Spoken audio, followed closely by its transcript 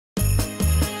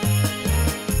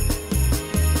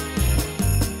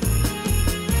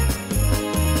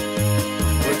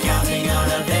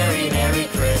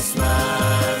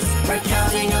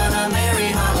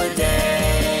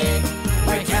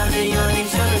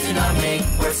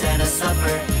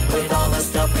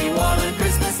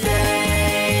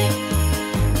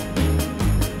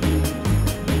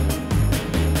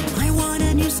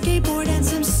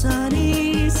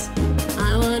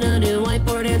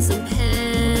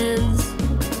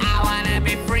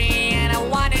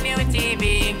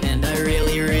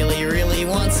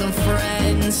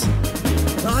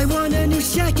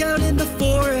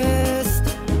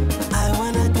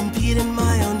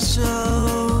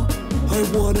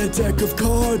a deck of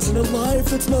cards and a life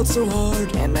that's not so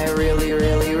hard. And I really,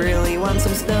 really, really want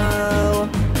some snow.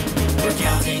 We're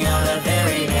counting on a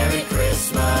very Merry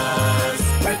Christmas.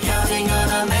 We're counting on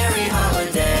a merry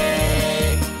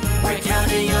holiday. We're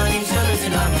counting on each other to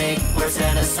not make poor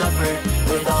Santa suffer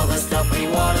with all the stuff we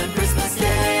want on Christmas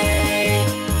Day.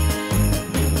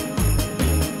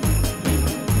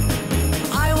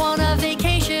 I want a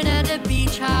vacation at a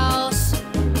beach house.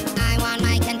 I want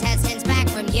my contestants back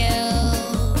from you.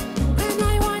 And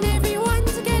I want everyone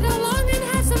to get along and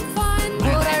have some fun.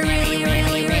 But I really,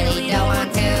 really, really don't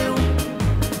want to.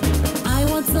 I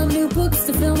want some new books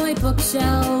to fill my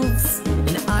bookshelves.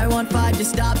 And I want 5 to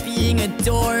stop being a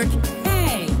dork.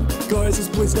 Hey! Guys, this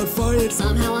plate's not fired.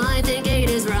 Somehow I think 8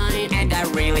 is right. And I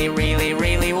really, really,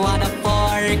 really want a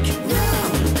fork.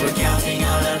 We're counting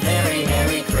on a very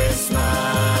Merry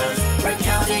Christmas.